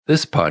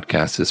This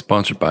podcast is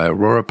sponsored by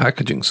Aurora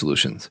Packaging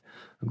Solutions,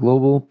 a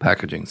global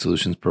packaging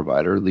solutions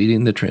provider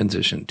leading the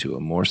transition to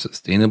a more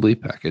sustainably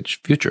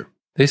packaged future.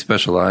 They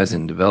specialize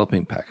in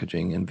developing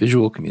packaging and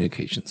visual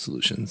communication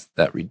solutions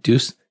that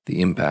reduce the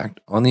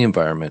impact on the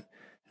environment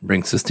and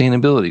bring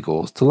sustainability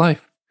goals to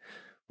life.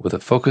 With a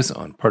focus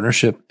on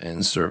partnership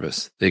and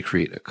service, they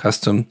create a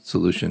custom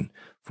solution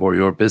for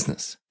your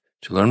business.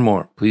 To learn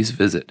more, please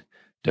visit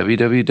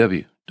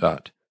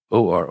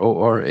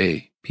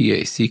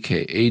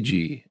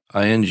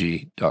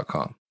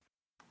www.ORORAPACKAGING.com.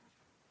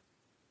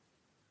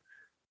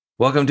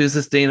 Welcome to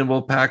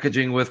Sustainable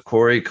Packaging with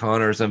Corey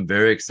Connors. I'm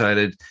very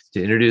excited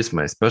to introduce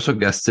my special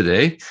guest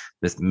today,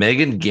 Miss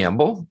Megan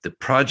Gamble, the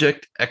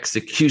Project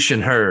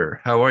executionHER.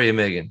 How are you,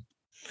 Megan?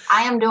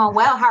 I am doing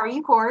well. How are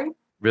you, Corey?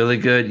 Really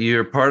good.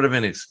 You're part of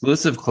an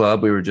exclusive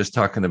club we were just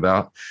talking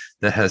about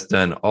that has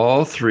done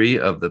all three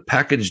of the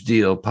Package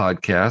Deal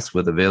podcasts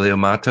with Avelio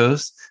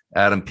Matos,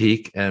 Adam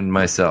Peak, and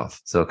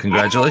myself. So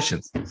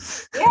congratulations.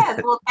 Yes,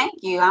 well, thank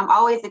you. I'm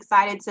always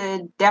excited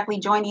to definitely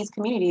join these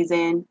communities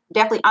and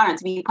definitely honored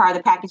to be part of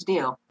the Package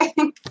Deal.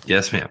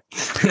 Yes, ma'am.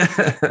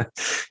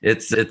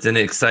 It's an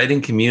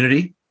exciting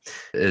community.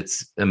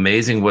 It's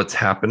amazing what's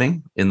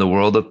happening in the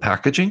world of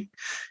packaging.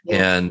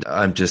 Yeah. And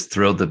I'm just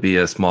thrilled to be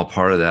a small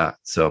part of that.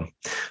 So,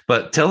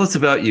 but tell us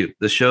about you.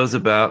 The show's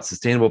about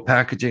sustainable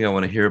packaging. I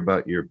want to hear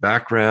about your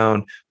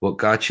background, what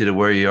got you to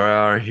where you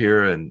are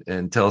here,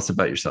 and tell us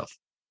about yourself.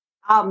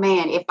 Oh,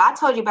 man, if I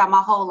told you about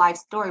my whole life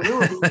story, we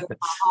would be here a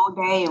whole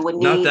day and would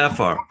need... Not that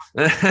far.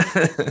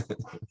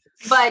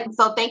 But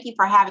so thank you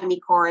for having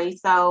me, Corey.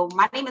 So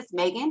my name is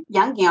Megan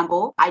Young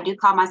Gamble. I do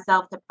call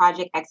myself the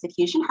Project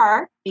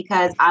executionHER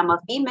because I'm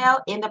a female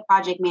in the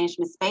project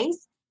management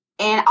space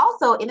and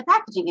also in the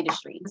packaging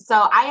industry.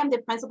 So I am the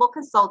principal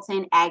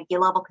consultant at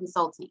Level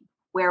Consulting,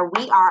 where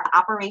we are an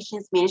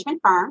operations management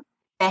firm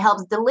that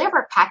helps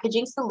deliver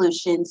packaging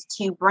solutions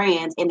to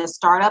brands in the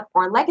startup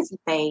or legacy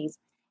phase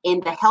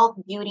in the health,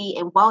 beauty,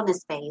 and wellness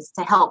space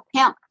to help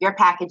pimp your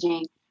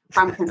packaging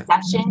from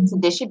conception to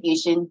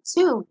distribution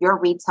to your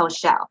retail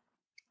shelf.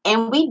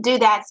 And we do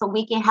that so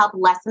we can help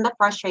lessen the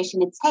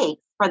frustration it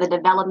takes for the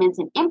development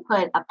and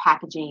input of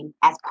packaging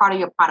as part of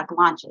your product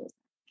launches.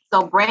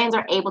 So brands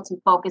are able to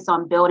focus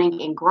on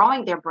building and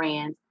growing their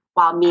brands,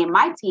 while me and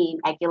my team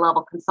at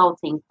Level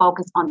Consulting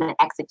focus on the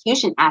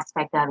execution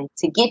aspect of it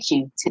to get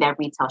you to that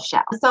retail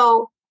shelf.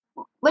 So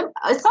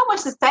there's so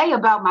much to say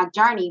about my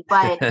journey,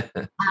 but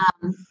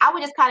I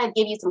would just kind of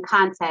give you some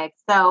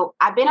context. So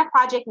I've been a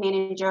project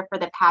manager for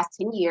the past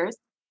 10 years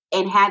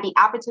and had the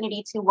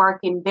opportunity to work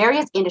in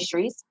various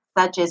industries,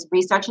 such as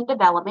research and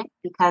development,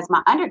 because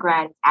my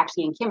undergrad is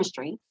actually in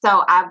chemistry.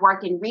 So I've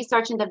worked in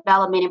research and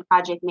development and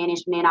project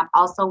management. I've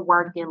also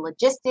worked in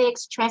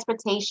logistics,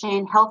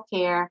 transportation,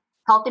 healthcare,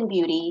 health and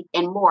beauty,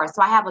 and more.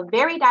 So I have a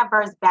very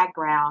diverse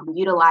background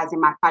utilizing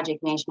my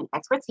project management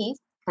expertise,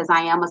 because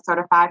I am a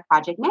certified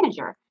project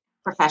manager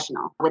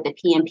professional with the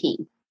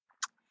PMP.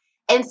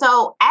 And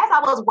so as I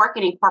was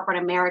working in corporate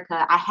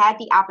America, I had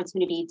the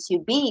opportunity to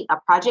be a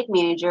project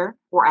manager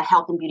for a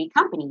health and beauty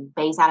company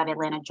based out of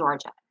Atlanta,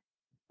 Georgia,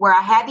 where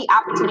I had the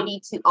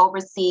opportunity to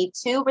oversee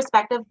two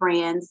respective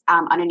brands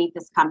underneath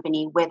this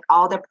company with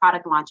all their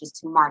product launches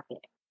to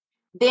market.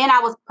 Then I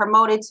was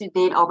promoted to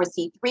then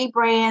oversee 3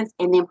 brands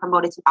and then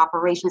promoted to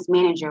operations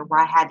manager, where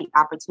I had the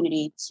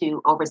opportunity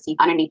to oversee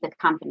underneath the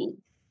company.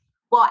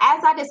 Well,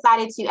 as I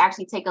decided to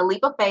actually take a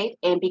leap of faith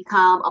and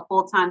become a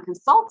full-time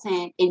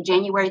consultant in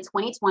January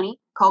 2020,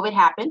 COVID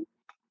happened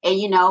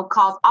and,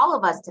 caused all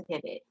of us to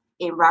pivot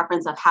in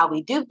reference of how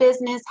we do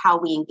business, how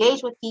we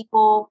engage with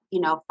people,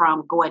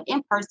 from going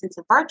in person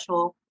to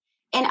virtual,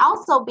 and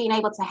also being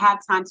able to have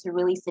time to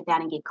really sit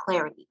down and get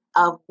clarity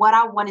of what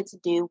I wanted to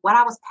do, what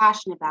I was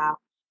passionate about,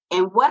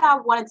 and what I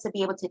wanted to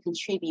be able to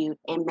contribute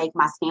and make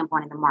my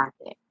standpoint in the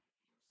market.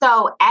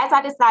 So as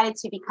I decided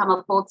to become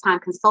a full-time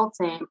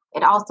consultant,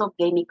 it also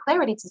gave me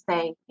clarity to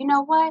say, you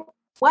know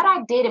what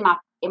I did in my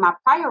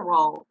prior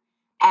role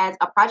as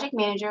a project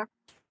manager,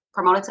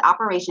 promoted to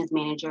operations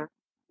manager,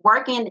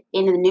 working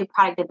in the new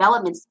product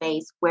development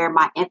space where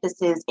my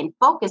emphasis and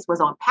focus was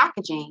on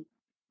packaging,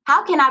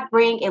 how can I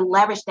bring and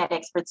leverage that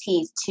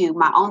expertise to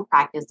my own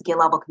practice,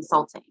 Level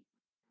Consulting?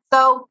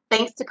 So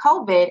thanks to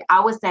COVID,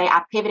 I would say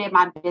I pivoted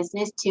my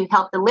business to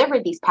help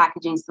deliver these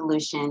packaging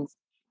solutions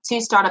to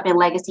startup and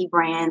legacy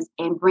brands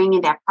and bring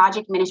in that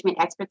project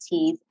management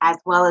expertise, as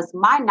well as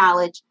my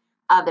knowledge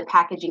of the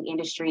packaging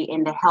industry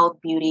in the health,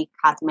 beauty,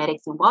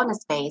 cosmetics, and wellness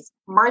space,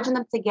 merging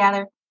them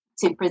together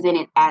to present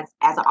it as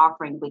an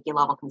offering with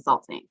Level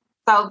Consulting.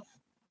 So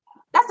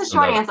that's the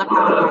short answer of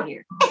how I got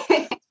here.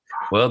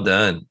 Well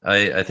done.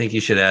 I think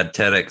you should add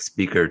TEDx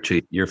speaker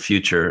to your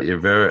future. You're a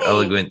very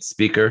eloquent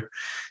speaker,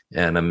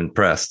 and I'm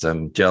impressed.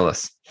 I'm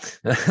jealous.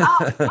 Don't be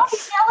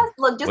jealous.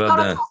 Look, just go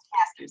to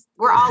Toastmasters.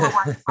 We're all a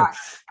work in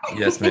progress.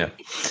 Yes, ma'am.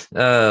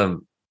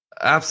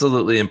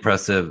 Absolutely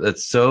impressive.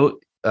 It's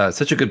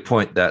such a good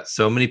point that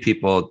so many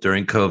people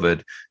during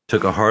COVID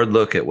took a hard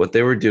look at what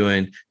they were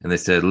doing and they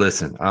said,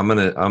 listen, I'm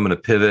gonna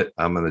pivot.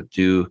 I'm gonna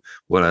do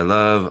what I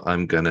love.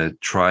 I'm gonna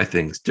try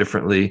things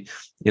differently.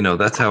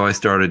 That's how I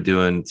started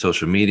doing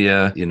social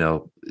media.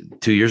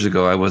 2 years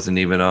ago, I wasn't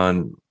even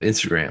on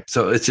Instagram.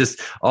 So it's just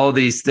all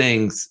these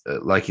things,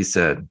 like you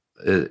said,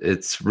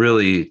 it's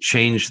really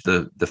changed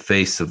the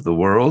face of the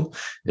world.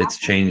 It's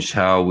changed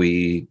how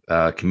we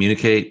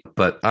communicate.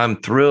 But I'm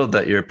thrilled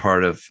that you're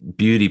part of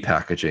beauty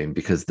packaging,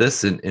 because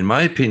this, in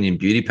my opinion,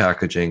 beauty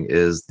packaging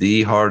is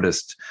the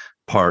hardest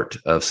part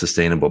of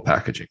sustainable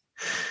packaging.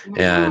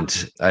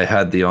 And I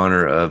had the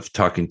honor of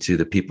talking to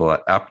the people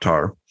at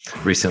Aptar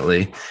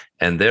recently,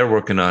 and they're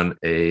working on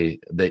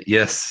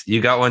yes,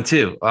 you got one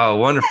too. Oh,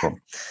 wonderful.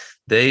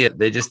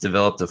 They just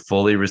developed a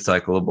fully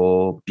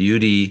recyclable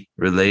beauty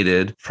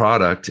related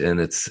product, and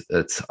it's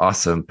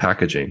awesome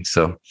packaging.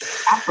 So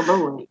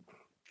absolutely.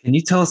 Can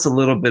you tell us a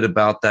little bit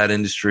about that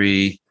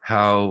industry,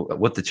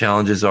 what the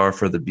challenges are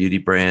for the beauty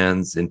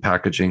brands in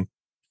packaging?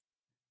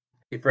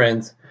 Hey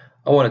friends,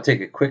 I want to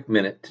take a quick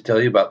minute to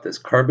tell you about this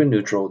carbon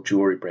neutral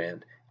jewelry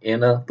brand,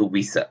 Ana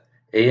Luisa,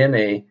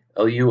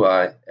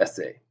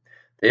 Analuisa.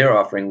 They are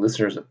offering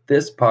listeners of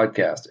this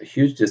podcast a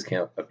huge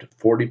discount up to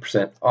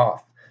 40%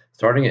 off,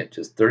 starting at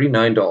just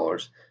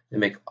 $39. They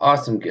make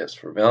awesome gifts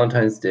for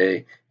Valentine's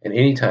Day and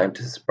any time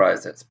to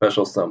surprise that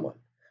special someone.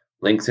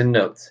 Links in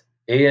notes.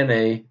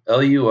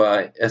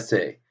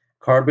 Analuisa,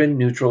 carbon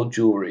neutral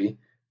jewelry.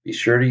 Be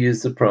sure to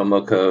use the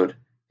promo code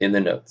in the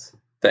notes.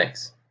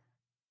 Thanks.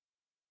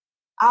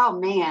 Oh,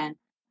 man.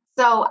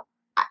 So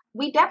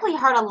we definitely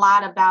heard a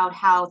lot about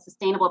how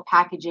sustainable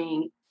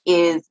packaging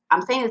is,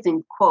 I'm saying this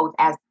in quotes,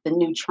 as the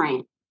new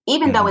trend,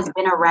 even though it's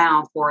been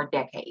around for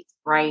decades,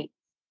 right?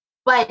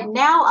 But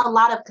now a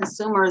lot of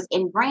consumers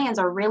and brands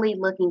are really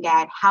looking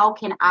at how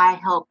can I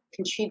help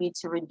contribute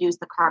to reduce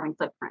the carbon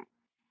footprint?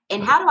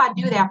 And how do I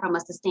do that from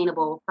a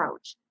sustainable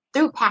approach?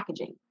 Through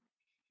packaging.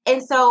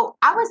 And so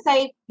I would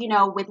say,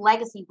 with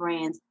legacy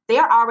brands,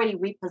 they're already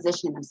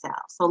repositioning themselves.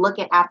 So look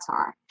at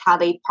Aptar, how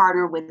they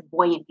partner with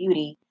Buoyant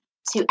Beauty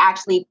to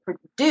actually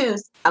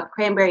produce a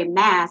cranberry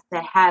mask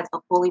that has a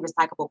fully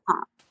recyclable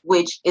pump,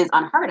 which is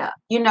unheard of,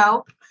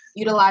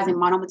 utilizing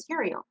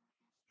monomaterial.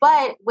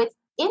 But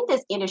within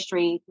this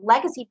industry,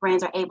 legacy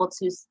brands are able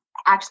to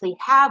actually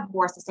have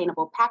more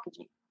sustainable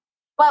packaging.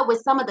 But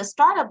with some of the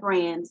startup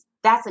brands,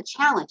 that's a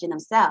challenge in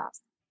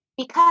themselves.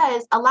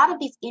 Because a lot of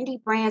these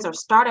indie brands or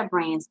startup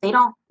brands, they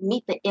don't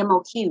meet the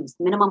MOQs,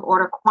 minimum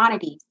order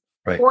quantities,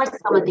 for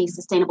some of these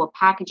sustainable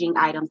packaging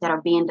items that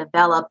are being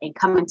developed and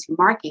coming to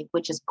market,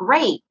 which is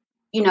great.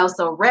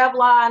 So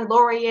Revlon,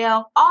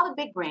 L'Oreal, all the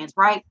big brands,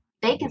 right?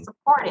 They can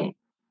support it.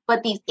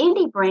 But these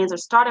indie brands or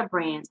startup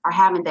brands are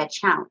having that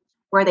challenge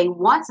where they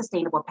want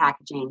sustainable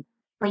packaging,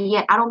 but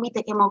yet I don't meet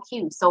the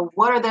MOQ. So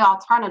what are the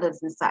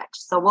alternatives and such?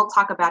 So we'll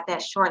talk about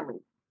that shortly.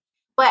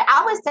 But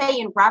I would say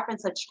in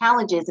reference of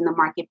challenges in the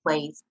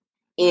marketplace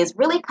is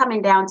really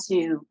coming down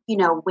to,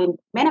 when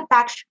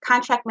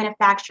contract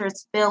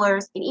manufacturers,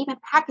 fillers, and even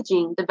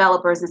packaging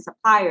developers and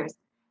suppliers,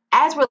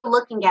 as we're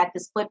looking at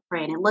this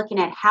footprint and looking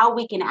at how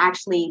we can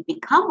actually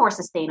become more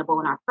sustainable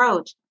in our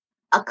approach,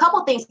 a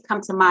couple things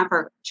come to mind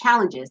for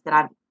challenges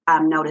that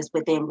I've noticed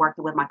within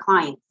working with my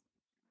clients.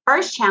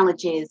 First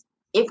challenge is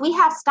if we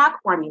have stock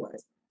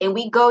formulas and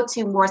we go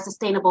to more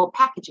sustainable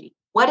packaging,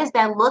 what does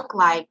that look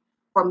like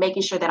for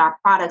making sure that our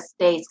product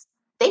stays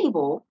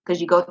stable, because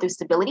you go through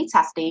stability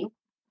testing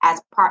as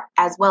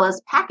well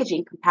as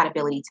packaging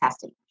compatibility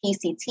testing,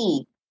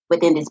 PCT,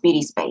 within this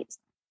beauty space.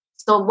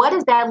 So what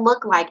does that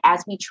look like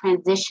as we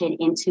transition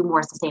into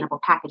more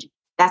sustainable packaging?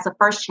 That's the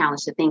first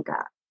challenge to think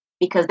of,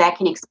 because that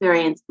can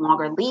experience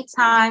longer lead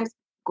times,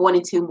 going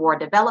into more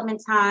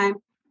development time,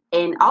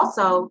 and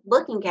also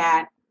looking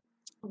at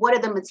what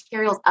are the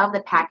materials of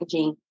the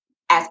packaging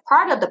as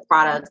part of the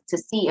product to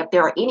see if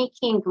there are any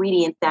key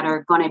ingredients that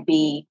are going to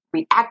be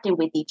reacting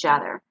with each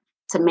other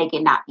to make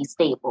it not be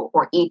stable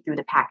or eat through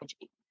the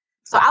packaging.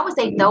 So I would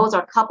say those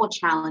are a couple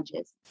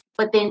challenges.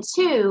 But then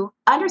two,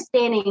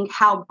 understanding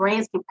how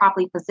brands can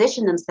properly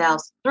position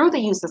themselves through the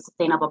use of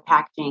sustainable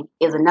packaging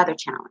is another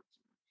challenge.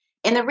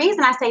 And the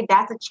reason I say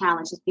that's a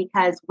challenge is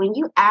because when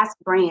you ask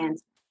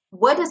brands,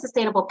 what does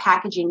sustainable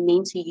packaging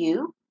mean to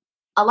you?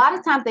 A lot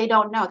of times they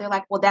don't know. They're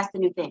like, well, that's the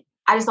new thing.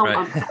 I just don't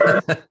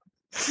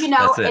and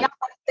I'm like,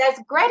 that's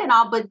great and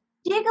all, but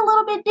dig a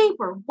little bit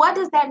deeper. What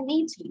does that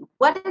mean to you?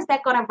 What is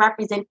that going to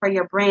represent for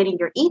your brand and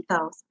your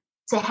ethos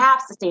to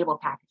have sustainable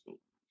packaging?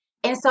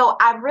 And so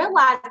I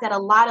realized that a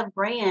lot of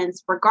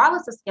brands,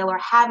 regardless of scale, are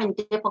having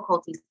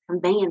difficulties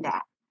conveying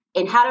that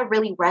and how to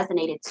really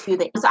resonate it to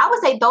them. So I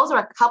would say those are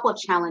a couple of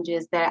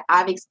challenges that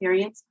I've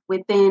experienced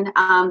within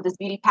this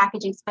beauty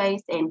packaging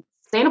space and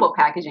sustainable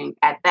packaging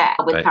at that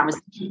with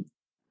conversations.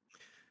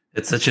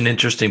 It's such an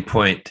interesting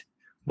point.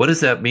 What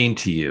does that mean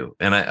to you?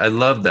 And I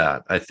love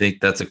that. I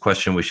think that's a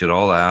question we should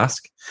all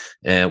ask,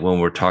 and when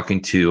we're talking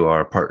to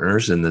our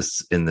partners in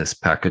this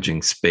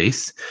packaging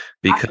space,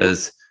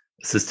 because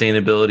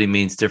sustainability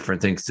means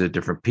different things to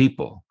different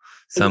people.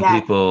 Some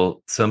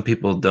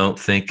people don't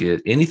think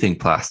anything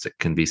plastic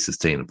can be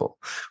sustainable,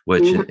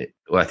 which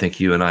I think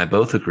you and I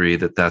both agree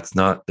that that's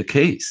not the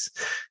case.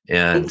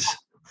 And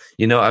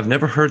I've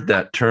never heard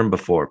that term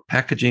before.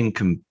 Packaging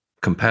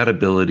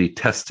compatibility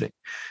testing.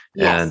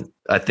 Yes. And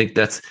I think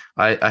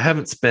I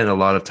haven't spent a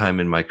lot of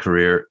time in my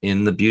career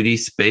in the beauty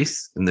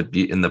space, in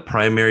the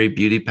primary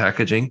beauty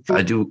packaging.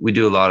 We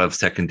do a lot of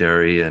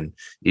secondary and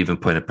even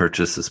point of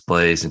purchase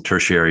displays and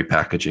tertiary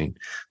packaging.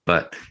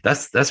 But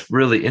that's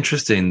really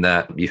interesting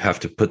that you have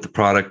to put the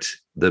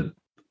product, the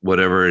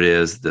whatever it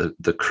is,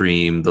 the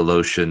cream, the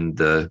lotion,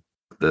 the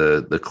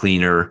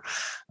cleaner,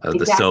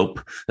 the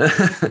soap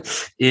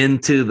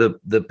into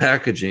the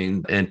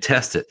packaging and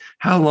test it.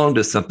 How long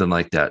does something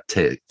like that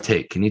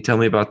take? Can you tell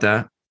me about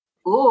that?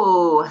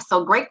 Ooh,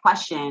 so great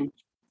question.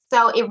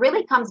 So it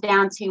really comes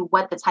down to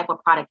what the type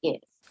of product is.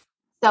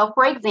 So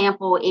for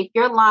example, if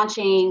you're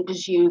launching,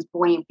 just use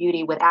Buoyant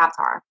Beauty with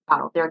Aptar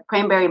bottle, their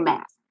cranberry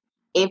mask.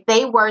 If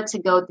they were to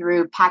go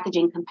through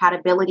packaging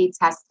compatibility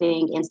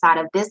testing inside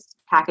of this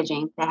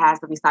packaging that has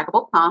the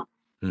recyclable pump,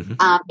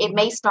 it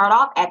may start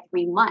off at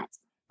 3 months,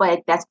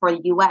 but that's for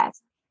the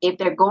US. If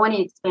they're going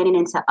and expanding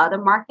into other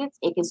markets,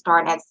 it can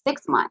start at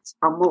 6 months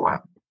or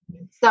more.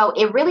 So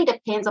it really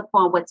depends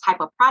upon what type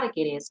of product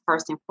it is,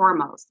 first and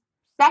foremost.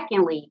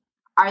 Secondly,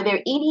 are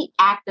there any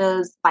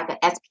actives like an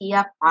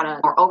SPF product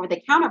or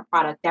over-the-counter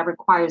product that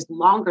requires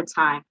longer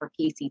time for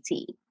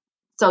PCT?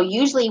 So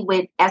usually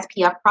with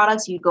SPF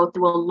products, you go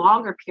through a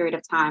longer period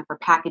of time for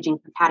packaging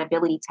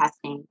compatibility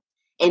testing.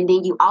 And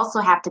then you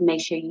also have to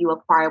make sure you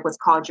acquire what's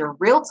called your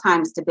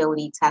real-time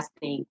stability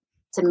testing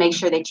to make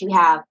sure that you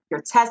have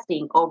your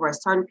testing over a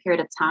certain period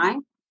of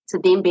time to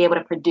then be able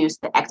to produce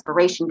the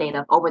expiration date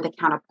of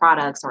over-the-counter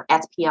products or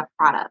SPF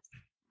products.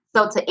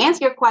 So to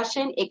answer your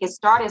question, it can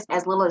start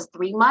as little as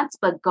 3 months,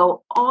 but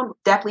go on,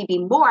 definitely be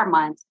more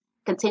months,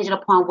 contingent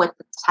upon what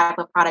the type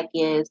of product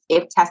is,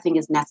 if testing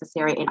is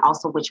necessary, and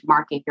also which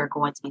market you're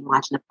going to be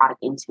launching the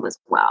product into as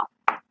well.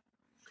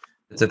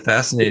 It's a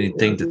fascinating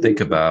thing to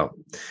think about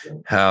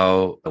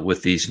how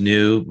with these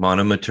new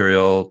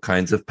monomaterial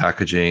kinds of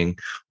packaging,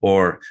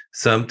 or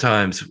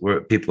sometimes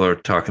where people are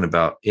talking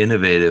about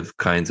innovative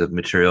kinds of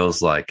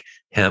materials like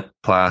hemp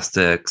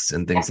plastics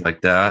and things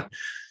like that.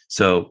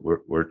 So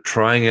we're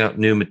trying out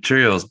new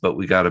materials, but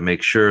we got to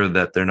make sure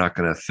that they're not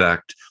going to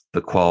affect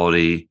the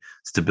quality,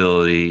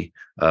 stability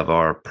of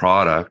our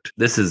product.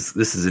 This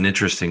is an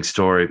interesting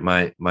story.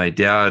 My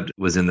dad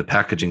was in the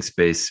packaging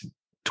space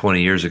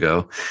 20 years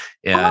ago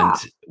and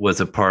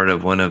was a part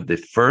of one of the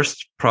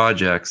first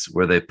projects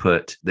where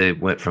they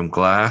went from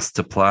glass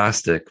to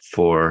plastic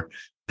for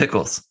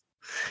pickles.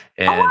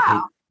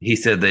 And he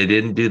said they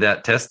didn't do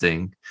that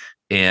testing,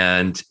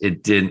 and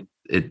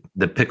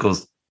the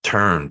pickles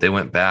turned, they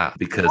went bad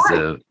because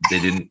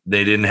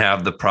they didn't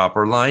have the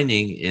proper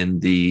lining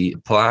in the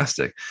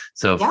plastic.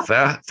 So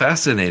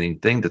fascinating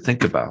thing to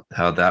think about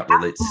how that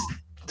relates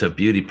to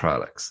beauty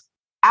products.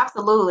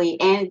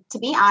 Absolutely. And to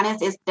be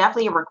honest, it's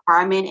definitely a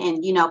requirement.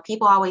 And,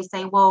 people always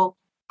say, well,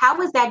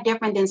 how is that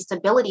different than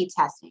stability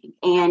testing?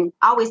 And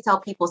I always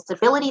tell people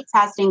stability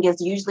testing is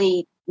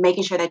usually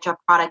making sure that your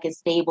product is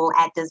stable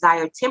at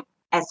desired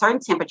at certain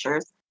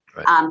temperatures,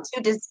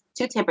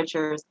 two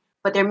temperatures,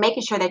 but they're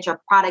making sure that your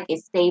product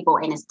is stable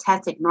and is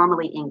tested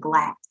normally in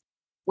glass.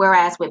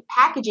 Whereas with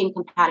packaging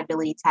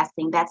compatibility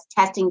testing, that's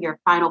testing your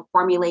final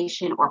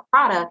formulation or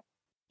product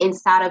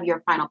inside of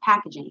your final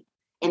packaging.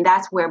 And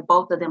that's where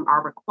both of them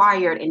are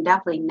required and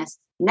definitely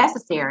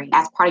necessary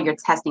as part of your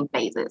testing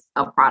phases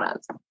of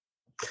products.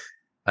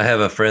 I have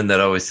a friend that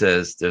always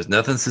says there's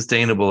nothing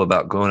sustainable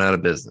about going out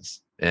of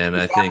business. And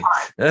I think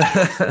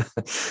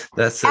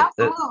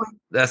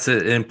that's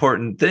an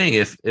important thing.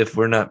 If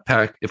we're not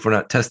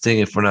testing,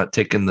 if we're not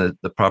taking the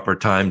proper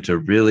time to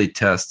really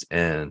test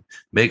and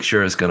make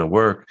sure it's going to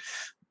work,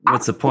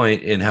 what's the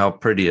point in how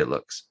pretty it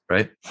looks,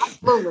 right?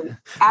 Absolutely.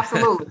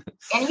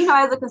 And,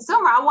 as a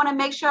consumer, I want to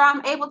make sure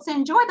I'm able to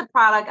enjoy the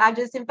product I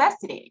just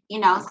invested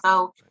in,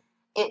 so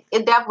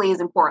it definitely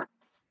is important.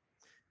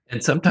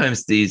 And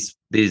sometimes these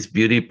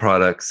beauty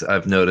products,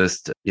 I've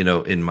noticed,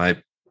 in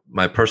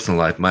my personal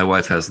life, my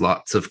wife has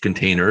lots of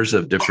containers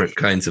of different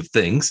kinds of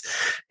things,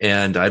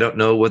 and I don't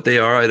know what they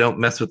are. I don't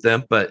mess with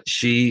them, but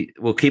she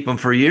will keep them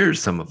for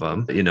years. Some of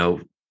them,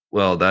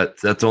 well,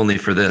 that's only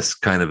for this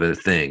kind of a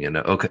thing. And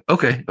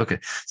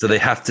okay. So they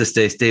have to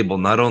stay stable,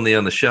 not only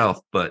on the shelf,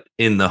 but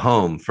in the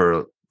home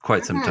for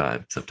quite some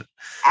time.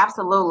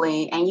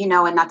 Absolutely. And,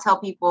 and I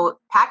tell people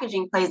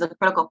packaging plays a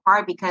critical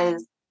part,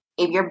 because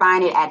if you're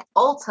buying it at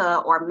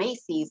Ulta or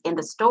Macy's in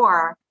the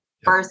store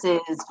versus,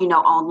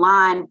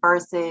 online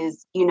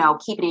versus,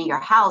 keeping it in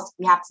your house,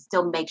 you have to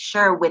still make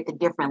sure with the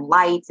different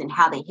lights and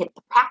how they hit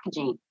the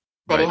packaging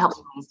that it helps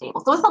remain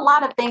stable. So it's a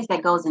lot of things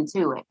that goes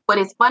into it. But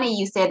it's funny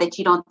you said that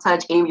you don't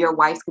touch any of your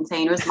wife's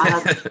containers. My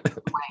husband,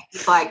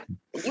 he's like,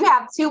 you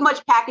have too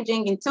much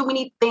packaging and too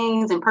many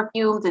things and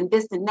perfumes and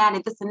this and that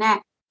and this and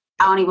that.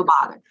 I don't even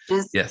bother.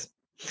 Just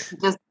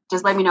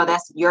let me know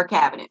that's your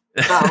cabinet.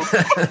 So.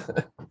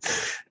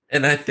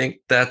 And I think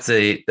that's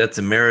a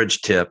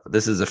marriage tip.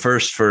 This is the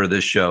first for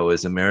this show,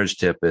 is a marriage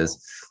tip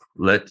is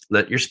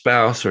let your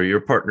spouse or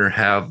your partner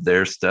have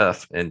their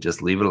stuff and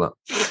just leave it alone.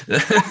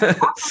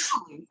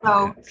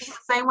 So he's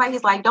the same way.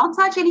 He's like, don't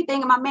touch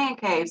anything in my man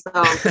cave. So,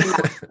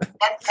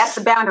 that's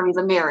the boundaries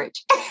of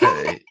marriage.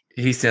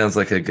 He sounds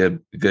like a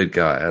good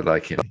guy. I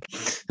like him.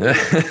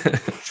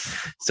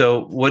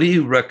 So what do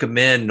you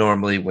recommend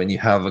normally when you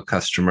have a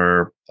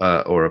customer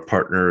or a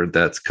partner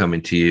that's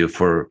coming to you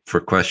for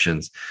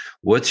questions?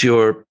 What's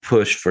your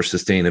push for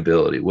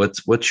sustainability?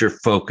 What's your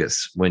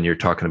focus when you're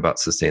talking about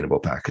sustainable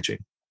packaging?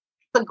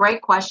 It's a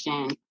great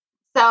question.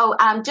 So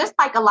just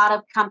like a lot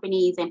of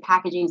companies and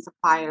packaging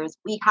suppliers,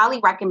 we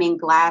highly recommend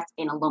glass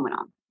and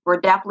aluminum.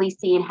 We're definitely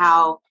seeing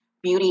how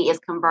beauty is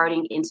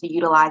converting into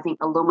utilizing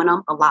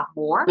aluminum a lot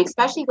more,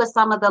 especially with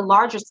some of the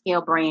larger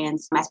scale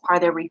brands as part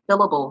of their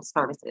refillable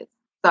services.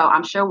 So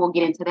I'm sure we'll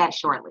get into that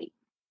shortly.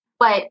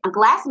 But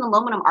glass and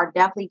aluminum are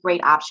definitely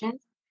great options.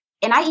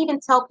 And I even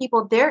tell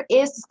people there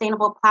is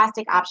sustainable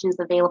plastic options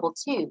available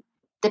too,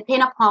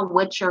 depending upon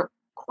what your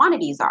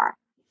quantities are.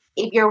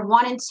 If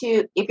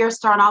you're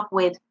starting off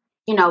with,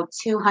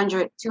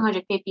 200,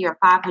 250 or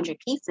 500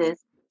 pieces,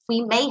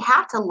 we may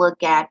have to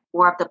look at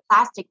more of the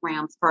plastic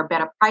grams for a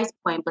better price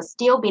point, but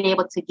still being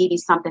able to give you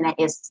something that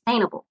is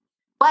sustainable.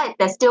 But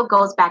that still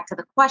goes back to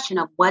the question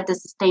of what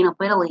does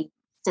sustainability,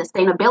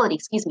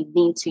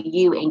 mean to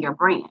you and your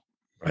brand?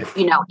 Right.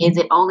 Is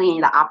it only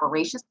in the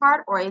operations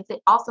part or is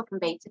it also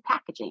conveyed to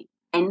packaging?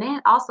 And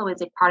then also,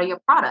 is it part of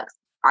your products?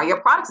 Are your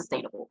products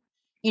sustainable?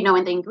 In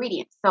the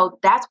ingredients. So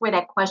that's where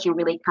that question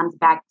really comes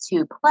back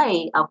to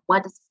play of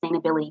what does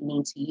sustainability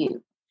mean to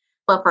you?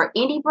 But for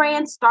indie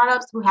brands,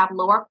 startups who have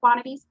lower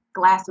quantities,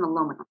 glass and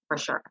aluminum for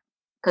sure,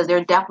 because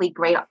they're definitely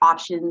great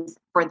options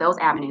for those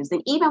avenues.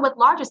 And even with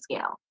larger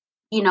scale,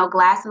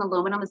 glass and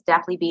aluminum is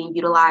definitely being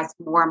utilized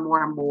more and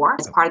more and more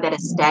as part of that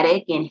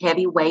aesthetic and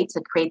heavy weight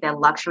to create that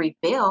luxury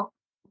feel.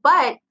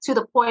 But to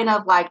the point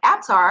of like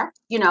Aptar,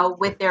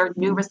 with their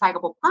new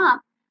recyclable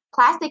pump,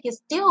 plastic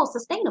is still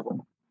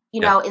sustainable.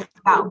 It's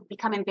about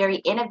becoming very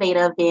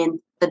innovative in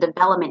the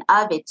development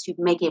of it to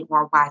make it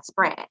more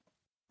widespread.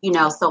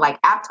 So like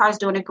Aptar's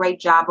doing a great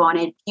job on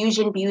it.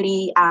 Fusion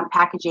Beauty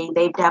Packaging,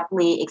 they've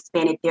definitely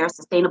expanded their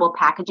sustainable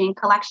packaging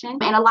collection.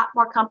 And a lot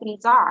more companies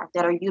that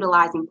are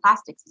utilizing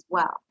plastics as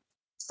well.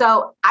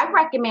 So I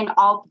recommend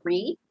all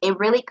three. It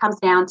really comes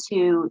down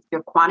to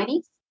your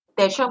quantities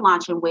that you're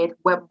launching with,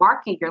 what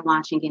market you're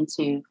launching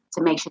into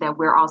to make sure that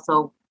we're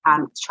also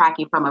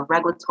tracking from a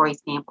regulatory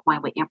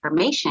standpoint with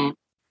information.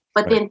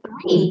 But then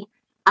three,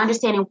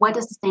 understanding what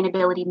does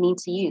sustainability mean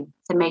to you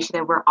to make sure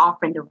that we're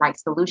offering the right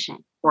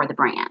solution for the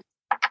brand.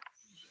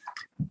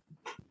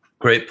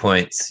 Great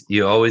points.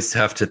 You always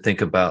have to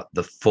think about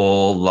the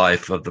full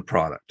life of the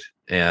product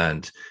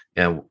and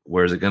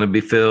where's it going to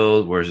be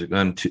filled?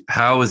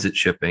 How is it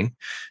shipping?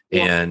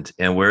 Yeah.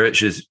 And where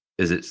is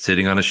it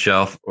sitting on a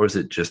shelf or is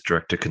it just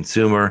direct to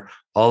consumer?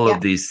 All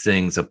of these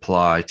things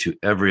apply to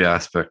every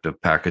aspect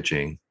of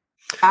packaging.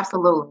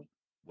 Absolutely.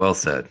 Well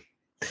said.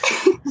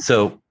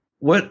 So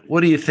what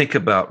do you think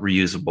about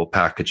reusable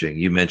packaging?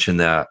 You mentioned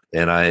that,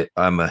 and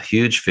I'm a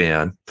huge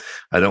fan.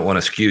 I don't want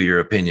to skew your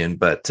opinion,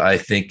 but I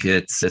think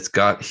it's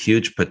got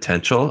huge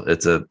potential.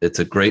 It's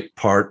a great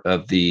part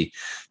of the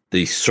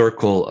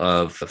circle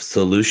of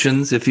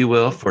solutions, if you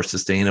will, for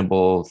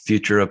sustainable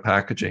future of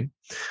packaging.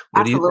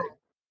 What do you think?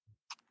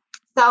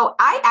 So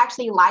I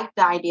actually like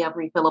the idea of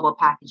refillable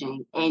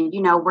packaging, and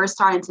we're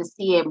starting to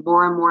see it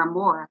more and more and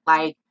more.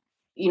 Like,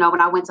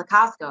 when I went to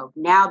Costco,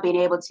 now being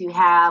able to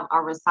have a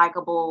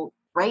recyclable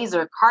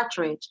razor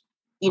cartridge,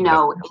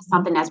 is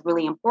something that's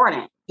really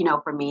important,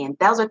 for me. And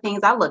those are things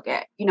I look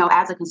at,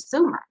 as a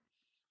consumer.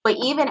 But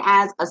even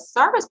as a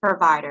service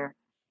provider,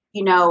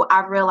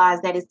 I've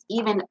realized that it's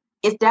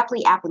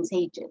definitely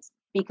advantageous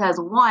because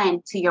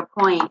one, to your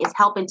point, is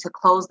helping to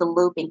close the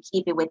loop and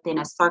keep it within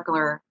a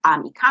circular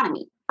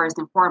economy, first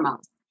and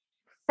foremost.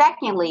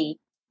 Secondly,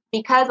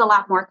 because a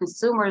lot more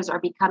consumers are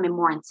becoming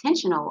more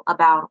intentional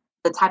about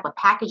the type of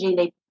packaging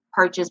they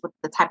purchase, with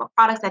the type of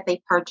products that they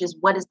purchase,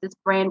 what does this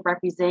brand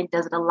represent?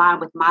 Does it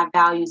align with my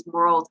values,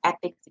 morals,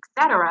 ethics,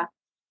 etc.?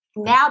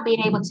 Now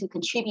being able to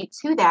contribute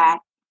to that,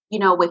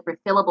 with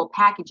refillable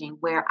packaging,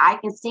 where I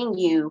can send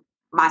you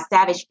my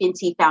Savage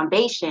Fenty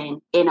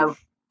foundation in a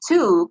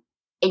tube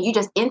and you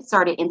just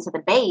insert it into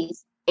the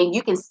base and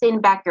you can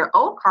send back your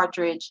old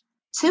cartridge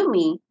to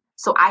me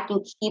so I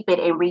can keep it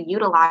and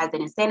reutilize it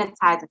and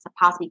sanitize it to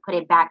possibly put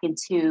it back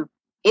into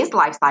its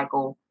life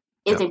cycle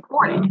is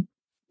important.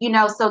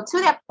 So to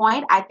that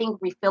point, I think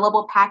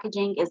refillable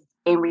packaging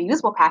and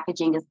reusable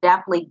packaging is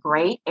definitely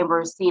great. And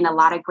we're seeing a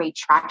lot of great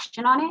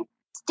traction on it.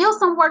 Still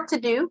some work to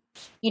do,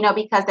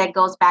 because that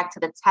goes back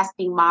to the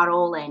testing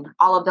model and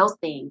all of those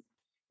things.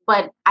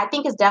 But I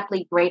think it's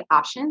definitely great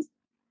options.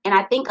 And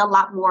I think a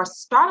lot more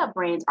startup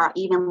brands are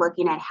even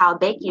looking at how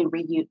they can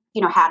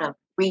how to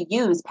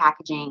reuse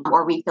packaging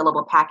or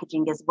refillable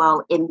packaging as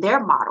well in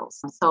their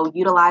models. So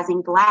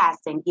utilizing glass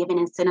and giving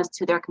incentives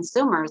to their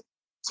consumers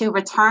to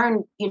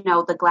return,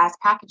 the glass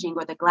packaging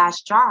or the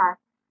glass jar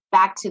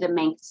back to the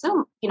main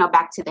consumer,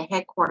 back to the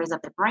headquarters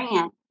of the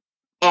brand.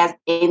 As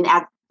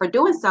for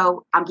doing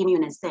so, I'm giving you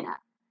an incentive.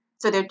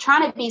 So they're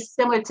trying to be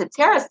similar to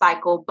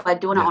TerraCycle, but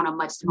doing it on a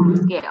much smaller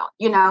scale,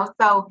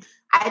 So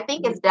I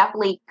think it's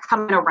definitely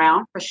coming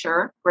around for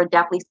sure. We're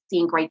definitely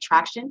seeing great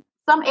traction.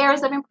 Some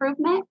areas of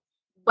improvement,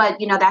 but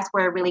that's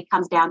where it really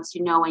comes down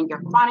to knowing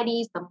your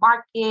quantities, the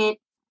market,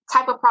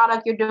 type of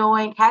product you're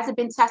doing. Has it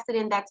been tested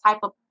in that type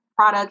of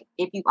product?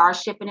 If you are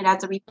shipping it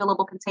as a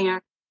refillable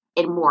container,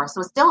 and more.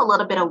 So it's still a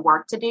little bit of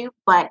work to do,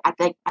 but I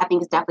think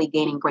it's definitely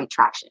gaining great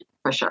traction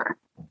for sure.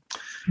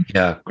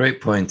 Yeah, great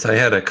points. I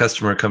had a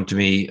customer come to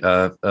me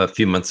a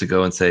few months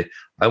ago and say,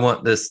 I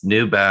want this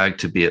new bag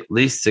to be at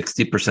least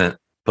 60%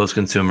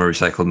 post-consumer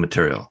recycled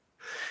material.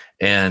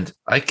 And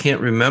I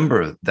can't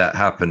remember that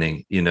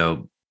happening,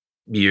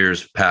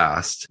 years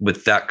past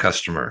with that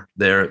customer.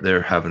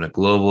 They're having a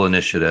global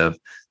initiative.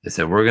 They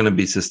said, we're going to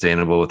be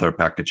sustainable with our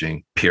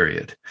packaging,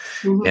 period.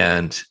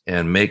 Mm-hmm.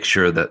 And make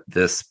sure that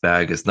this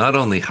bag is not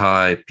only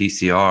high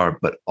PCR,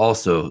 but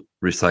also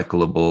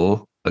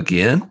recyclable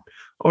again,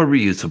 or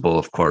reusable,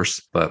 of course.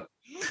 But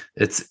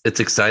it's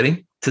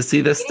exciting to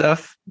see this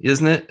stuff,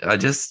 isn't it?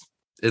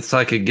 It's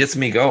like it gets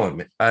me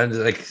going. I'm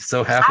like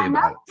so happy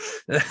about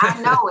it. I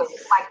know it.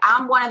 Like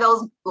I'm one of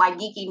those like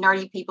geeky,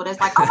 nerdy people that's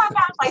like, oh my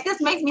gosh, like this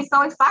makes me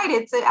so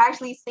excited to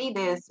actually see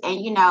this.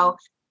 And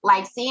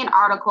like seeing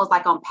articles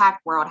like on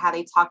Pack World, how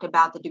they talked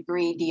about the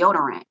degree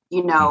deodorant,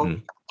 mm-hmm.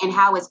 and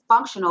how it's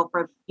functional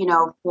for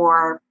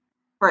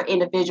for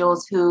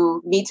individuals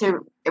who need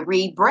to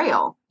read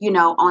Braille,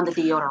 on the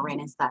deodorant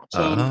and such,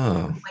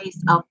 and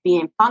ways of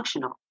being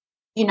functional.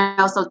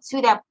 So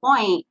to that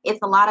point,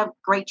 it's a lot of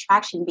great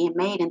traction being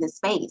made in this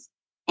space.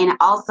 And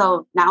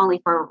also not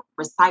only for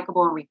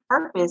recyclable and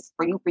repurposed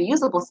for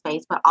reusable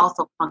space, but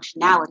also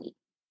functionality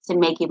to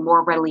make it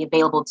more readily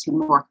available to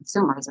more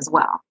consumers as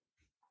well.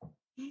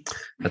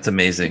 That's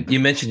amazing. You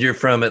mentioned you're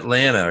from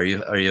Atlanta. Are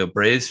you a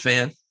Braves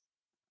fan?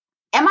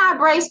 Am I a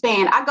Braves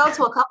fan? I go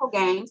to a couple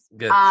games.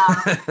 Good.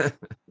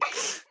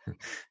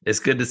 It's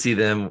good to see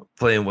them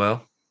playing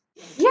well.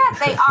 Yes,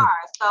 they are.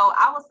 So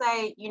I would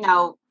say,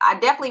 I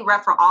definitely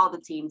rep for all the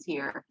teams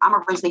here. I'm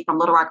originally from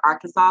Little Rock,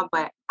 Arkansas,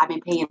 but I've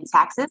been paying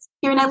taxes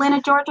here in Atlanta,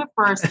 Georgia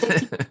for 6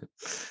 years.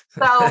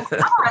 So I'm a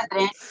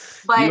resident,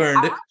 but I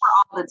rep for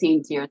all the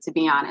teams here, to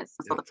be honest.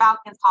 So the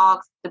Falcons,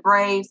 Hawks, the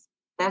Braves,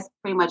 that's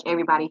pretty much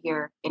everybody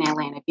here in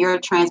Atlanta. If you're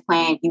a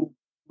transplant, you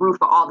root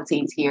for all the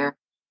teams here.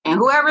 And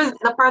whoever's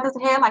the furthest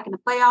ahead, like in the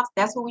playoffs,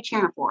 that's who we're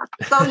cheering for.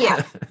 So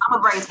yeah, I'm a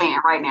Braves fan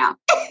right now.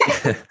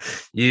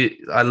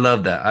 I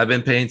love that. I've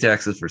been paying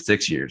taxes for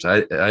 6 years. I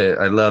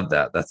love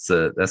that. That's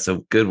a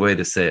good way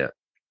to say it.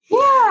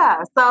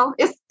 Yeah. So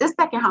it's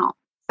second home.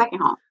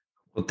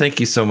 Well, thank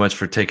you so much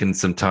for taking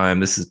some time.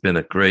 This has been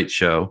a great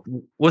show.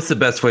 What's the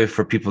best way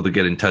for people to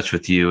get in touch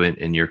with you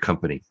and your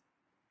company?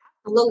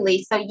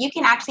 Absolutely. So you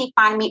can actually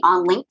find me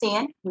on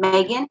LinkedIn,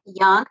 Megan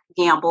Young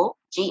Gamble,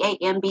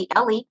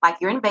 Gamble, like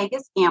you're in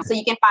Vegas. So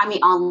you can find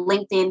me on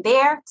LinkedIn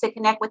there to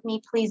connect with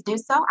me. Please do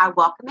so. I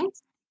welcome it.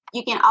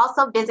 You can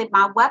also visit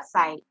my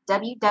website,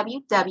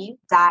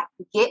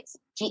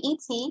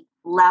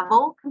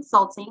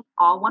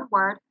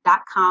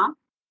 www.getlevelconsulting.com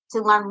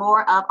to learn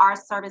more of our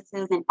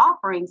services and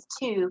offerings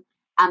to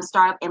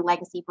startup and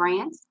legacy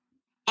brands.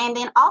 And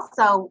then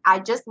also, I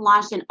just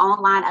launched an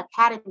online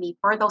academy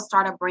for those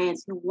startup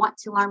brands who want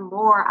to learn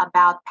more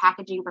about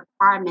packaging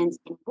requirements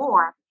and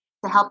more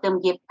to help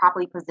them get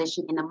properly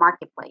positioned in the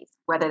marketplace,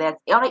 whether that's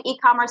in an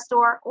e-commerce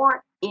store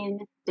or in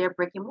their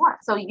brick and mortar.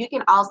 So you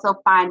can also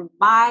find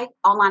my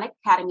online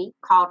academy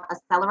called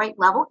Accelerate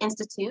Level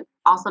Institute,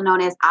 also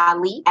known as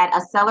Ali, at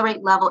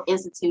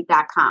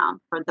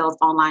acceleratelevelinstitute.com for those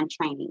online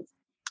trainings.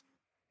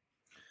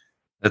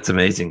 That's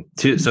amazing.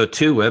 Two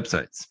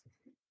websites.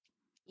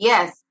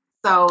 Yes.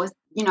 So,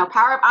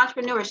 power of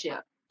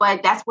entrepreneurship,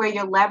 but that's where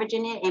you're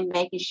leveraging it and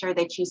making sure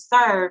that you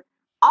serve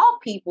all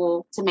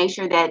people to make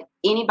sure that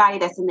anybody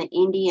that's in the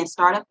indie and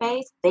startup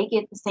phase, they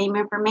get the same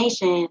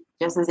information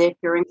just as if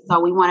you're in. So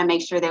we want to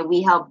make sure that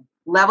we help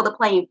level the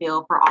playing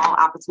field for all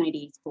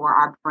opportunities for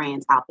our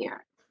brands out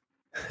there.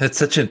 It's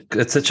such a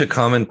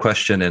common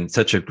question, and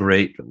such a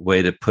great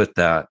way to put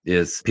that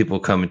is people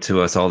coming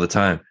to us all the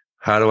time.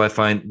 How do I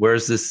find,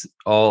 where's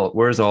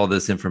all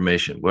this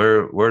information?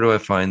 Where do I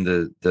find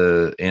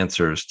the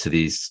answers to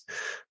these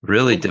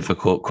really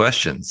difficult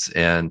questions?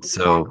 And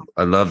so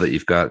I love that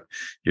you've got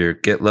your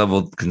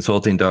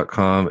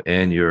getlevelconsulting.com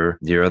and your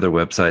other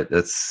website.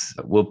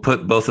 We'll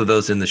put both of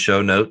those in the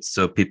show notes.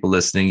 So people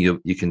listening,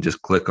 you can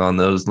just click on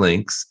those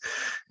links.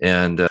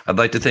 And I'd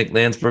like to thank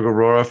Landsberg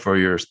Aurora for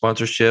your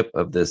sponsorship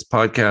of this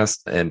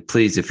podcast. And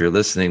please, if you're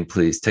listening,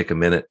 please take a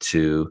minute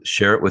to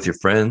share it with your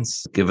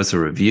friends, give us a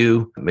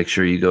review, make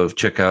sure you go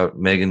check out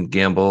Megan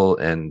Gamble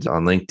and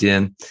on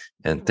LinkedIn.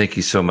 And thank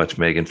you so much,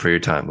 Megan, for your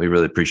time. We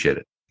really appreciate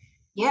it.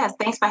 Yes,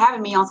 thanks for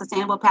having me on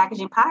Sustainable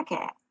Packaging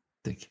Podcast.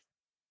 Thank you.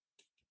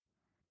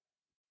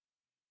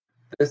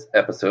 This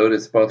episode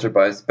is sponsored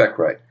by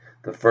SpecRite,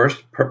 the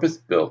first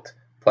purpose-built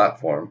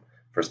platform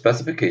for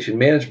specification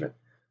management.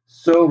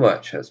 So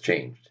much has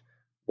changed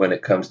when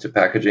it comes to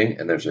packaging,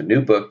 and there's a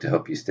new book to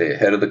help you stay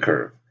ahead of the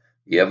curve,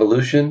 The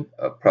Evolution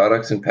of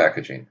Products and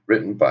Packaging,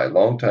 written by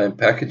longtime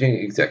packaging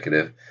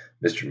executive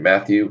Mr.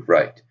 Matthew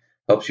Wright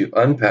helps you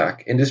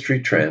unpack industry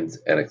trends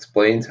and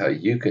explains how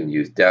you can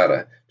use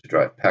data to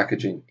drive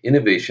packaging,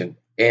 innovation,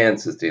 and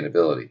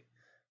sustainability.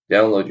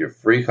 Download your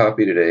free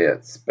copy today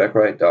at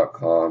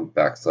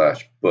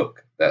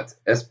specwright.com/book. That's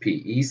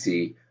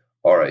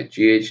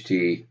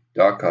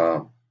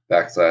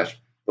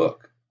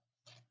SPECRIGHT.com/book.